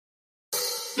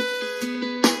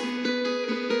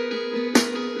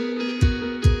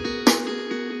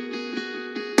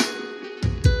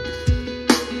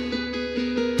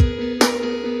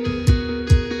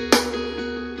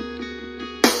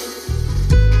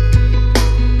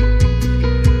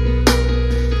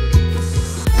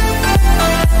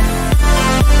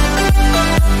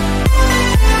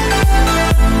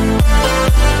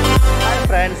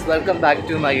Welcome back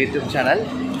to my YouTube channel.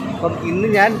 അപ്പം ഇന്ന്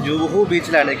ഞാൻ ജൂഹു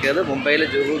ബീച്ചിലാണ് നിൽക്കുന്നത്, മുംബൈയിലെ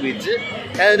ജൂഹു ബീച്ച്.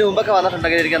 ഞാൻ ഇതിന് മുമ്പൊക്കെ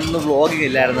വന്നിട്ടുണ്ടെങ്കിൽ എനിക്ക് അതൊന്നും വ്ളോഗിങ്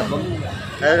ഇല്ലായിരുന്നു. അപ്പം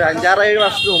അതൊരു 5-6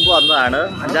 വർഷത്തിന് മുമ്പ് വന്നതാണ്.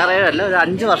 5-6 അല്ല, ഒരു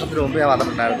 5 വർഷത്തിന് മുമ്പ് ഞാൻ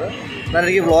വന്നിട്ടുണ്ടായിരുന്നു. എന്നാൽ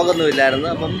എനിക്ക് വ്ളോഗൊന്നും ഇല്ലായിരുന്നു.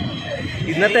 അപ്പം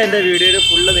ഇന്നത്തെ എൻ്റെ വീഡിയോയിൽ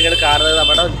ഫുള്ള് നിങ്ങൾ കാണുന്നത്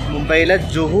നമ്മുടെ മുംബൈയിലെ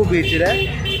ജൂഹു ബീച്ചിലെ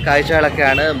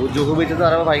കാഴ്ചകളൊക്കെയാണ്. ജൂഹു ബീച്ച് എന്ന്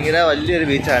പറയുമ്പോൾ ഭയങ്കര വലിയൊരു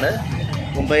ബീച്ചാണ്.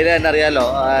 മുംബൈയിലെ തന്നെ അറിയാമല്ലോ,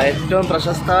 ഏറ്റവും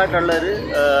പ്രശസ്തമായിട്ടുള്ളൊരു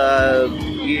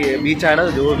ഈ ബീച്ചാണ്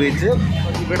ജൂഹു ബീച്ച്.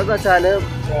 ഇവിടെ എന്ന് വെച്ചാൽ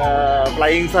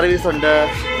ഫ്ലൈയിങ് സർവീസ് ഉണ്ട്,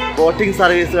 ബോട്ടിംഗ്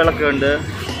സർവീസുകളൊക്കെ ഉണ്ട്.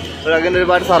 അങ്ങനെ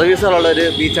ഒരുപാട് സർവീസുകളുള്ളൊരു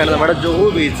ബീച്ചാണ് നമ്മുടെ ജൂഹു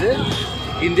ബീച്ച്.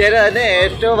 ഇന്ത്യയിലെ തന്നെ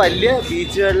ഏറ്റവും വലിയ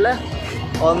ബീച്ചുകളിൽ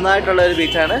ഒന്നായിട്ടുള്ളൊരു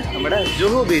ബീച്ചാണ് നമ്മുടെ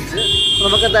ജൂഹു ബീച്ച്.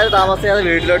 നമുക്ക് എന്തായാലും താമസിയാതെ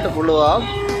വീട്ടിലോട്ട് ഫുള്ള് പോകാം.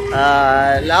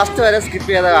 ലാസ്റ്റ് വരെ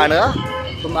സ്കിപ്പ് ചെയ്ത് കാണുക.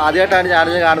 അപ്പം ആദ്യമായിട്ടാണ്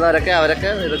ചാനൽ കാണുന്നവരൊക്കെ അവരൊക്കെ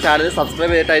ഇത് ചാനൽ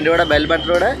സബ്സ്ക്രൈബ് ചെയ്തിട്ട് അതിൻ്റെ കൂടെ ബെൽ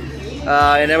ബട്ടണിലൂടെ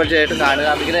എനേബിൾ ചെയ്തിട്ട് കാണുക.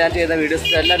 അല്ലെങ്കിൽ ഞാൻ ചെയ്യുന്ന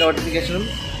വീഡിയോസിൻ്റെ എല്ലാ നോട്ടിഫിക്കേഷനും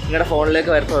നിങ്ങളുടെ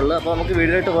ഫോണിലേക്ക് വരത്തുള്ളൂ. അപ്പോൾ നമുക്ക്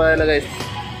വീഡിയോയിലോട്ട് പോയാലോ ഗൈസ്.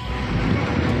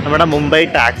 നമ്മുടെ മുംബൈ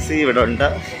ടാക്സി ഇവിടെ ഉണ്ട്.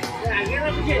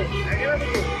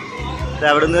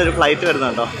 അവിടെ നിന്ന് ഒരു ഫ്ലൈറ്റ്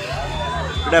വരുന്നുണ്ടോ.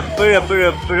 ഇവിടെ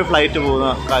എപ്പോഴും ഫ്ലൈറ്റ് പോകുന്ന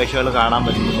കാഴ്ചകൾ കാണാൻ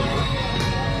പറ്റും.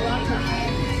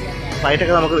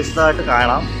 ഫ്ലൈറ്റൊക്കെ നമുക്ക് വിശദമായിട്ട്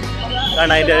കാണാം.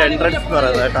 കാരണം അതിൻ്റെ ഒരു എൻട്രൻസ് എന്ന്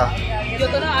പറയുന്നത് കേട്ടോ.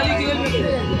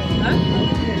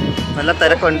 നല്ല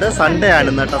തിരക്കുണ്ട്. സൺഡേ ആണ്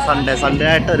ഇന്ന് കേട്ടോ. സൺഡേ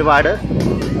ആയിട്ട് ഒരുപാട്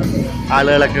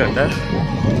ആളുകളൊക്കെ ഉണ്ട്.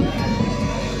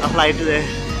 ആ ഫ്ലൈറ്റ്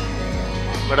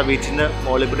ഇവിടെ ബീച്ചിൻ്റെ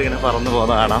മുകളിൽ കൂടി ഇങ്ങനെ പറന്ന്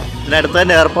പോകുന്നത് കാണാം. ഇതിനടുത്ത്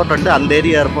തന്നെ എയർപോർട്ടുണ്ട്, അന്തേരി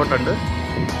എയർപോർട്ടുണ്ട്.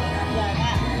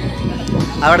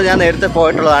 അവിടെ ഞാൻ നേരത്തെ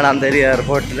പോയിട്ടുള്ളതാണ്, അന്തേരി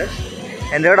എയർപോർട്ടിൽ.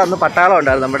 എൻ്റെ ഇവിടെ അന്ന് പട്ടാളം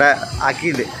ഉണ്ടായിരുന്നു, നമ്മുടെ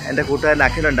അഖിൽ, എൻ്റെ കൂട്ടുകാരൻ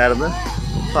അഖിലുണ്ടായിരുന്നു.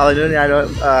 അപ്പോൾ അവന് ഞാൻ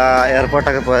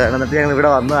എയർപോർട്ടൊക്കെ പോയതാണ്. എന്നിട്ട് ഞങ്ങൾ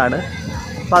ഇവിടെ വന്നതാണ്.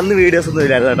 അപ്പം അന്ന് വീഡിയോസൊന്നും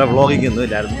ഇല്ലായിരുന്നു കേട്ടോ, വ്ളോഗിങ് ഒന്നും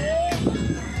ഇല്ലായിരുന്നു.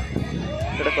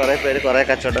 ഇവിടെ കുറേ പേര്, കുറേ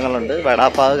കച്ചവടങ്ങളുണ്ട്,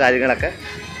 വടാപ്പാവ് കാര്യങ്ങളൊക്കെ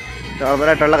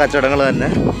നോർമലായിട്ടുള്ള കച്ചവടങ്ങൾ തന്നെ.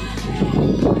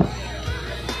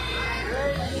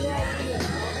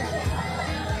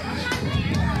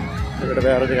 ഇവിടെ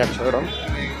വേറൊരു കച്ചവടം,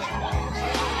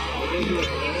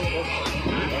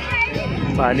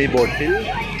 പാനി ബോട്ടിൽ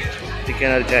ചിക്കൻ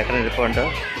ഒരു ചേട്ടൻ ഇരിപ്പുണ്ട്.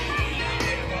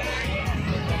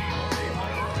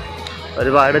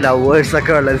 ഒരുപാട്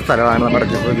ലവേഴ്സൊക്കെ ഉള്ളൊരു സ്ഥലമാണ് നമ്മുടെ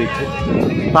ജൂഹു ബീച്ച്.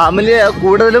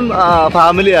 കൂടുതലും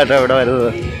ഫാമിലി ആയിട്ടാണ് ഇവിടെ വരുന്നത്.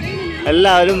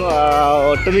 എല്ലാവരും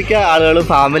ഒട്ടുമിക്ക ആളുകളും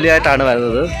ഫാമിലി ആയിട്ടാണ്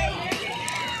വരുന്നത്.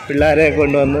 പിള്ളേരെ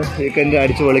കൊണ്ടുവന്ന് വീക്കെൻഡ്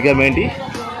അടിച്ചു പൊളിക്കാൻ വേണ്ടി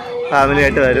ഫാമിലി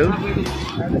ആയിട്ട് വരും.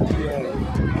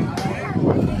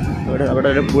 അവിടെ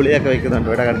ഒരു പുളിയൊക്കെ വയ്ക്കുന്നുണ്ട്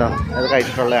ഇവിടെ കണ്ടോ. അത്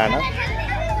കഴിച്ചിട്ടുള്ളതാണ്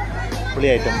പുളി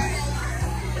ഐറ്റംസ്.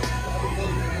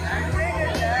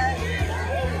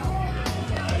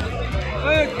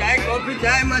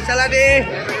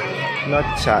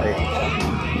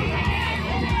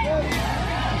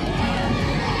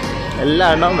 എല്ലാ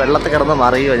എണ്ണവും വെള്ളത്തിൽ കിടന്ന്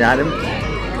മറിയുമോ. ഞാനും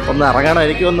ഒന്ന് ഇറങ്ങണം,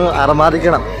 എനിക്കൊന്ന്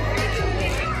അറമാദിക്കണം.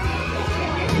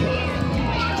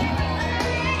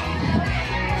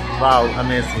 വാവ്,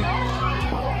 അമേസിങ്.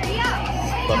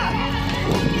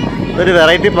 ഒരു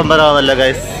വെറൈറ്റി പമ്പരമാണല്ലോ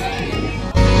ഗൈസ്.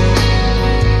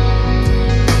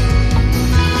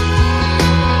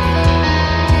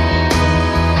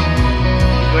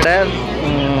 ഇവിടെ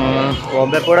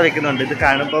ബോംബെ കൂടെ വെക്കുന്നുണ്ട്. ഇത്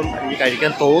കാണുമ്പം എനിക്ക്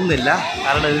കഴിക്കാൻ തോന്നുന്നില്ല,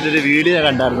 കാരണം ഇതിൻ്റെ ഒരു വീഡിയോ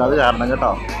കണ്ടായിരുന്നു, അത് കാരണം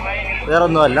കേട്ടോ.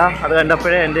 വേറൊന്നുമല്ല, അത്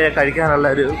കണ്ടപ്പോഴേ എൻ്റെ കഴിക്കാനുള്ള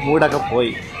ഒരു മൂഡൊക്കെ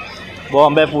പോയി.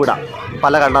 ബോംബെ പൂട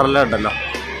പല കളറിലും ഉണ്ടല്ലോ.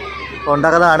 അപ്പോൾ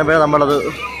ഉണ്ടാക്കുന്ന കാണുമ്പോഴേ നമ്മളത്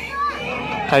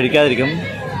കഴിക്കാതിരിക്കും.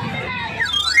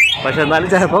 പക്ഷെ എന്നാലും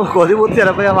ചിലപ്പോൾ കൊതിപൂത്തി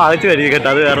ചിലപ്പോൾ ഞാൻ വാങ്ങിച്ച് കഴിക്കും കേട്ടോ,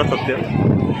 അത് വേറെ സത്യം.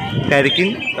 കരിക്കും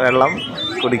വെള്ളം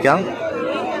കുടിക്കാം.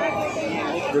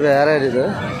 ഇത് വേറെ ഒരിത്,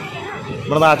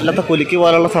 നമ്മുടെ നാട്ടിലത്തെ കുലുക്കി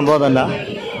പോലുള്ള സംഭവം തന്നെ,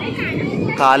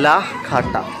 കാല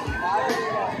ഘാട്ട.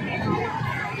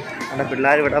 എൻ്റെ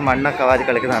പിള്ളേർ ഇവിടെ മണ്ണൊക്കെ വാരി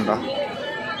കളിക്കുന്നുണ്ടോ.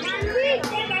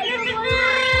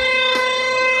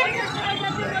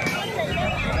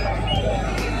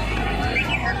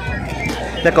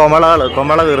 ഇത്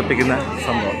കൊമള വീർപ്പിക്കുന്ന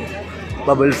സംഭവം,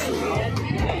 ബബിൾസ്.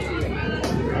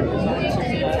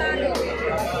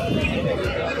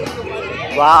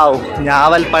 വാവ്,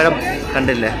 ഞാവൽപ്പഴം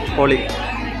കണ്ടില്ലേ, പൊളി.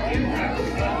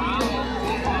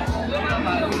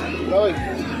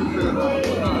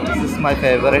 This is my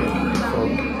favorite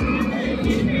fruit.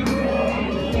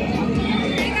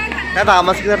 ഞാൻ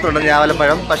താമസിക്കുന്നിടത്തുണ്ട്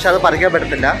ഞാവൽപ്പഴം, പക്ഷെ അത് പറിക്കാൻ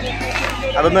പറ്റത്തില്ല.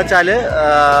 അതെന്ന് വെച്ചാൽ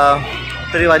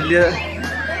ഒത്തിരി വലിയ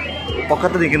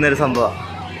പൊക്കത്ത് നിൽക്കുന്നൊരു സംഭവമാണ്.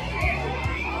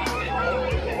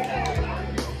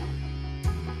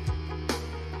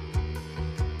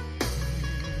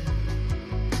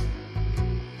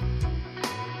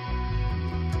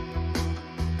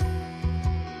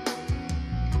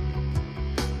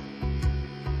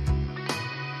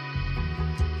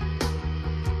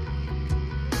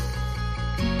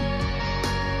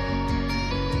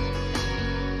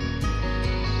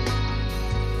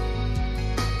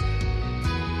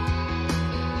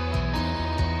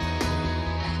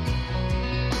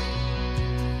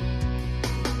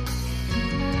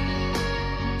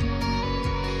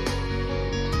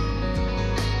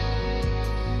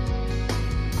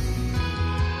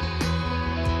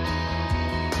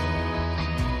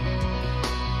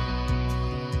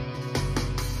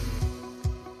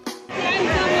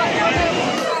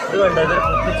 ഇതുണ്ട്, ഇതൊരു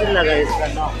കുത്തിച്ചില്ല ഗൈസ്,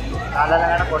 കണ്ടോ?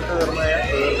 കാലങ്ങനെ കൊണ്ടു തീർന്നത്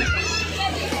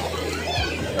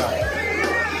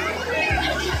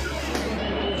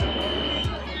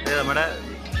ഇത് നമ്മുടെ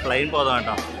പ്ലെയിൻ പോകുന്ന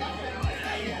കേട്ടോ.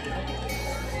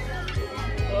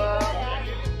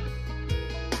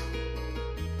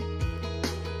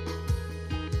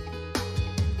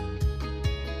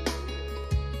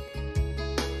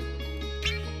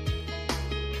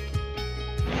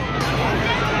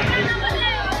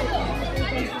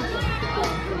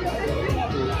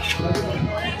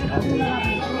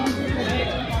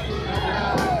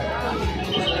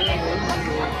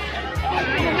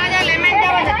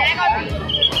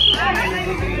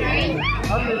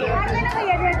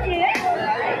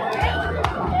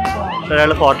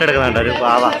 ഒരാൾ ഫോട്ടോ എടുക്കുന്നുണ്ടോ, ഒരു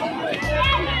പാവ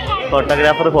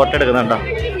ഫോട്ടോഗ്രാഫർ ഫോട്ടോ എടുക്കുന്നുണ്ടോ?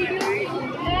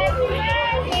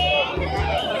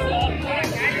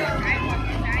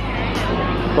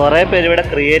 കുറേ പേര് ഇവിടെ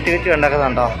ക്രിയേറ്റിവിറ്റി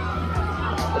ഉണ്ടാക്കുന്നുണ്ടോ?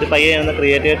 ഒരു പയ്യൻ ഒന്ന്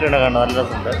ക്രിയേറ്റിവിറ്റി ഉണ്ടാക്കണ്ടോ? നല്ല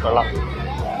രസമുണ്ട്, കൊള്ളാം.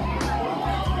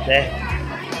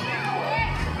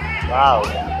 വാവ്.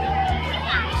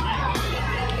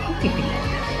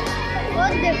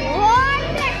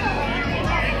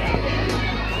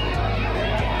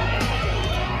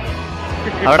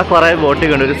 അവിടെ കുറേ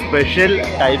ബോട്ടിംഗ് ഉണ്ട്, ഒരു സ്പെഷ്യൽ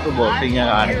ടൈപ്പ് ബോട്ടിങ്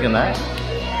കാണിക്കുന്നത്.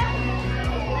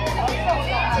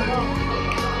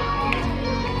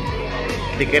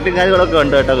 ടിക്കറ്റും കാര്യങ്ങളൊക്കെ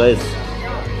ഉണ്ട് കേട്ടോ ഗൈസ്.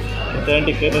 ഇത്രയും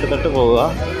ടിക്കറ്റ് എടുത്തിട്ട് പോവുക.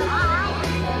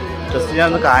 ജസ്റ്റ്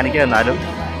ഞാനൊന്ന് കാണിക്കാം എന്നാലും.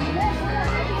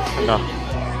 കണ്ടോ,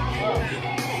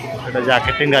 ഇവിടെ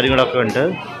ജാക്കറ്റും കാര്യങ്ങളൊക്കെ ഉണ്ട്.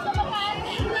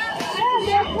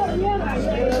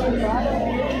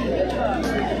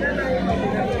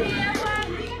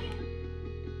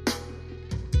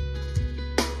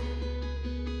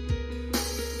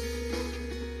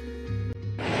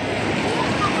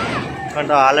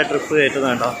 കണ്ടോ, ആളെ ട്രിപ്പ്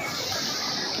കയറ്റുന്നുണ്ടോ?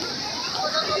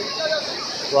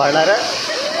 വളരെ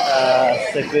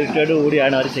സെക്യൂരിറ്റിയോട്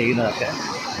കൂടിയാണ് അവർ ചെയ്യുന്നതൊക്കെ.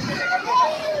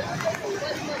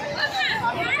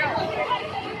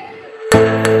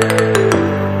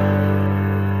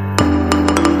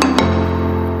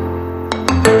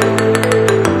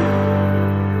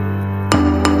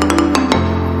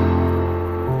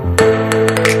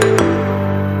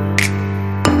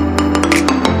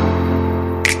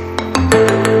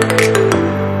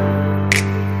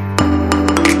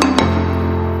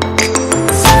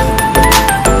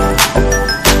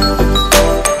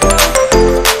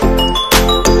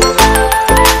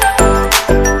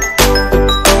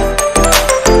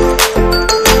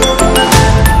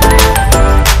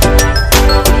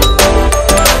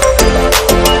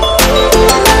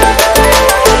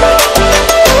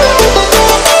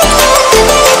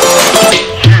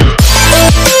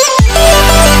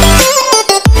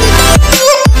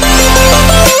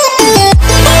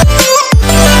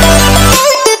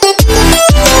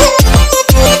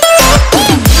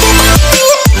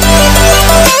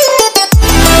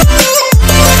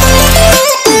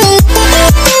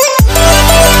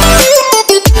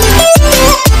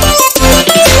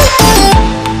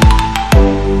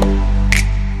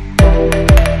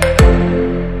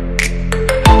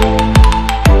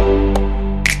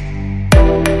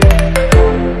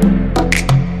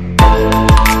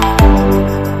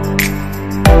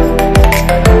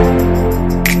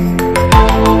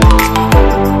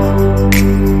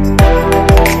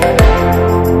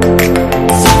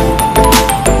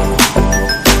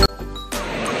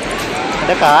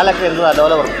 കാലൊക്കെ എന്ത്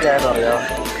നല്ലപോലെ വൃത്തിയായെന്ന് അറിയാമോ?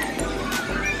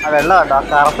 ആ വെള്ളം കേട്ടോ, ആ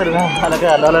കറുത്തിരുന്ന കാലൊക്കെ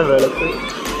നല്ലപോലെ വെളുത്ത്.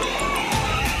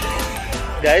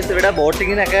 ഗൈസ്, ഇവിടെ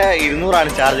ബോട്ടിങ്ങിനൊക്കെ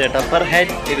 200 ചാർജ് കേട്ടോ, പെർ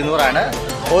ഹെഡ് 200.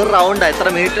 ഒരു റൗണ്ട്, എത്ര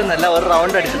മിനിറ്റ് എന്നല്ല, ഒരു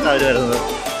റൗണ്ട് അടിച്ചിട്ടാണ് അവർ വരുന്നത്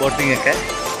ബോട്ടിങ്ങൊക്കെ.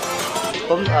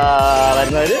 അപ്പം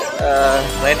വരുന്നവർ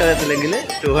റേറ്റ് അറിയത്തില്ലെങ്കിൽ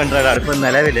 200 ആണ് ഇപ്പം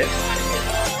നിലവിൽ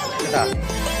കേട്ടോ.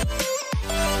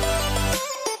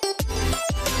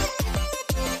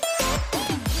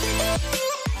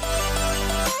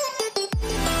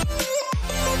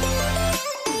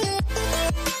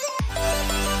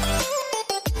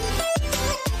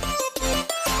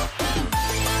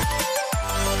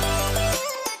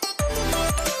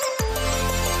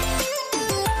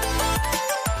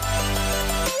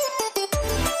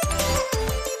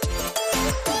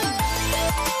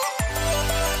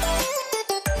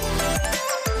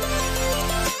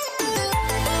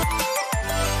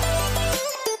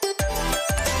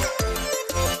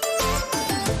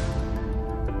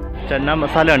 ചന്ന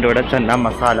മസാല ഉണ്ട് ഇവിടെ, ചന്ന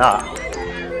മസാല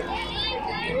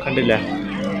കണ്ടില്ലേ?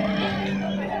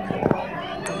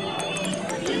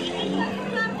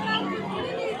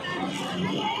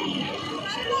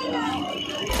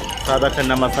 സാധാ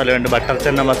ചന്ന മസാല ഉണ്ട്, ബട്ടർ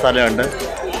ചന്ന മസാല ഉണ്ട്,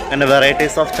 അങ്ങനെ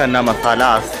വെറൈറ്റീസ് ഓഫ് ചന്ന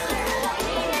മസാലാസ്.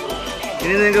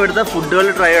 ഇനി നിങ്ങൾക്ക് ഇവിടുത്തെ ഫുഡുകൾ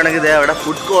ട്രൈ ചെയ്യണമെങ്കിൽ ഇതേ അവിടെ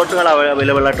ഫുഡ് കോർട്ടുകൾ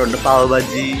അവൈലബിൾ ആയിട്ടുണ്ട്. പാവ്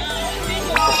ബജി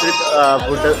ഒത്തിരി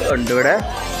ഫുഡ് ഉണ്ട് ഇവിടെ.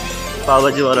 പാവ്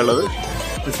ബജി പോലുള്ളത്,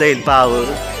 മിസൈൽ പാവ്,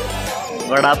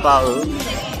 വടാപ്പാവ്,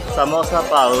 സമോസ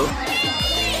പാവ്,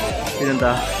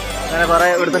 പിന്നെന്താ അങ്ങനെ കുറേ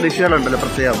ഇവിടുത്തെ ഡിഷുകളുണ്ടല്ലോ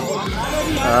പ്രത്യേകം.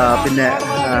 പിന്നെ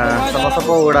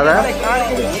സമോസപ്പാവ് കൂടാതെ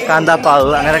കാന്താപ്പാവ്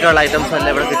അങ്ങനെയൊക്കെയുള്ള ഐറ്റംസ്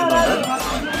എല്ലാം ഇവിടെ കിട്ടുന്നുണ്ട്.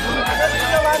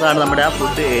 അതാണ് നമ്മുടെ ആ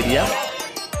ഫുഡ് ഏരിയ.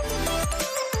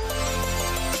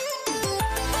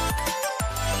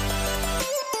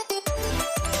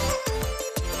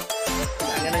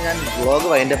 അങ്ങനെ ഞാൻ വ്ളോഗ്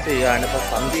വൈൻഡപ്പ് ചെയ്യുകയാണ്. ഇപ്പോൾ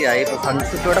സന്ധ്യയായി. ഇപ്പോൾ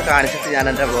സൺസെറ്റോടെ കാണിച്ചിട്ട് ഞാൻ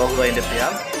എൻ്റെ വ്ളോഗ് വൈൻഡപ്പ്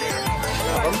ചെയ്യാം.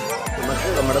 അപ്പം നമുക്ക്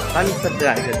നമ്മുടെ സൺസെറ്റ്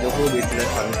കാണിക്കാം. ജുഹു ബീച്ചിലെ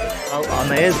സൺസെറ്റ്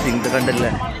അമേസിങ്. ഇത്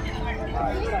കണ്ടില്ലേ,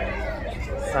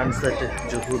 സൺസെറ്റ്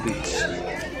ജുഹു ബീച്ച്.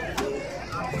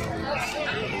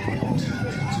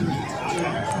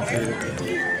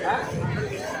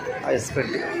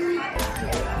 ഐസ്പെട്ടി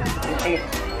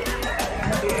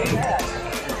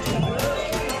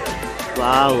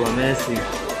വാവ്, അമേസിങ്,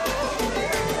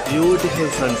 ബ്യൂട്ടിഫുൾ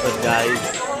സൺസെറ്റ് ഗൈസ്.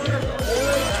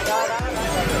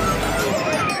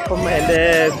 അപ്പം എൻ്റെ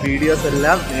വീഡിയോസ്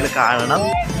എല്ലാം നിങ്ങൾ കാണണം.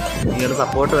 നിങ്ങളുടെ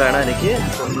സപ്പോർട്ട് വേണം എനിക്ക്.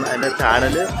 എൻ്റെ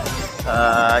ചാനൽ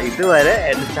ഇതുവരെ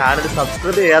എൻ്റെ ചാനൽ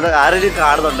സബ്സ്ക്രൈബ് ചെയ്യാതെ ആരെങ്കിലും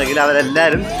കാണുന്നുണ്ടെങ്കിൽ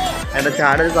അവരെല്ലാവരും എൻ്റെ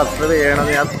ചാനൽ സബ്സ്ക്രൈബ്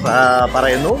ചെയ്യണമെന്ന് ഞാൻ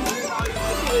പറയുന്നു.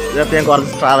 ഇതിപ്പോൾ ഞാൻ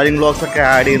കുറച്ച് ട്രാവലിംഗ് വ്ളോഗ്സൊക്കെ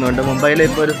ആഡ് ചെയ്യുന്നുണ്ട്. മുംബൈയിൽ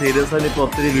ഇപ്പോൾ ഒരു സീരീസിൽ ഇപ്പോൾ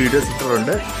ഒത്തിരി വീഡിയോസ്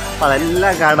ഇട്ടിട്ടുണ്ട്. അപ്പോൾ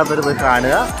അതെല്ലാം കാണാത്തവർ പോയി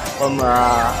കാണുക. അപ്പം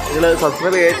നിങ്ങൾ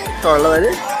സബ്സ്ക്രൈബ് ചെയ്തിട്ടുള്ളവർ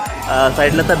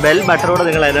സൈഡിലത്തെ ബെൽ ബട്ടണോടെ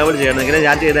നിങ്ങൾ എനേബിൾ ചെയ്യണം. എങ്കിൽ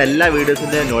ഞാൻ ചെയ്യുന്ന എല്ലാ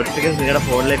വീഡിയോസിൻ്റെ നോട്ടിഫിക്കേഷൻ നിങ്ങളുടെ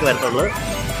ഫോണിലേക്ക് വരത്തുള്ളൂ.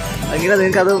 എങ്കിലും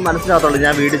നിങ്ങൾക്കത് മനസ്സിലാകത്തുള്ളൂ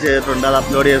ഞാൻ വീഡിയോ ചെയ്തിട്ടുണ്ട്, അത്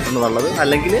അപ്ലോഡ് ചെയ്തിട്ടുണ്ടെന്നുള്ളത്.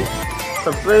 അല്ലെങ്കിൽ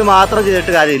സബ്സ്ക്രൈബ് മാത്രം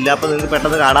ചെയ്തിട്ട് കാര്യമില്ല. അപ്പോൾ നിങ്ങൾക്ക്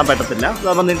പെട്ടെന്ന് കാണാൻ പറ്റത്തില്ല.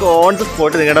 അപ്പോൾ നിങ്ങൾക്ക് ഓൺ ദ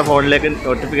സ്പോട്ട് നിങ്ങളുടെ ഫോണിലേക്ക്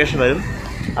നോട്ടിഫിക്കേഷൻ വരും.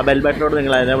 ആ ബെൽ ബട്ടണോട്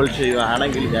നിങ്ങൾ എനേബിൾ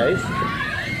ചെയ്യുകയാണെങ്കിൽ ഗൈസ്.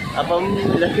 അപ്പം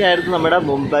ഇതൊക്കെയായിരുന്നു നമ്മുടെ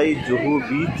മുംബൈ ജുഹു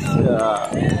ബീച്ച്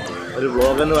ഒരു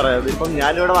വ്ളോഗ് എന്ന് പറയുന്നത്. ഇപ്പം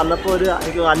ഞാനിവിടെ വന്നപ്പോൾ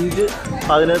എനിക്ക്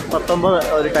 5:19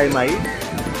 ഒരു ടൈമായി.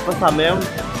 ഇപ്പോൾ സമയം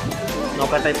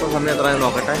നോക്കട്ടെ, ഇപ്പോൾ സമയം എത്രയാണ്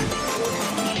നോക്കട്ടെ,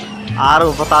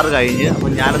 6:36 കഴിഞ്ഞ്.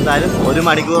 അപ്പം ഞാനെന്തായാലും 1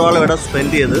 മണിക്കൂറോളം ഇവിടെ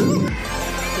സ്പെൻഡ് ചെയ്ത്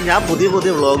ഞാൻ പുതിയ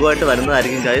വ്ളോഗുമായിട്ട്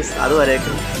വരുന്നതായിരിക്കും ഗൈസ്.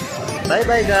 അതുവരേക്കും ബൈ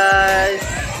ബൈ ഗൈസ്.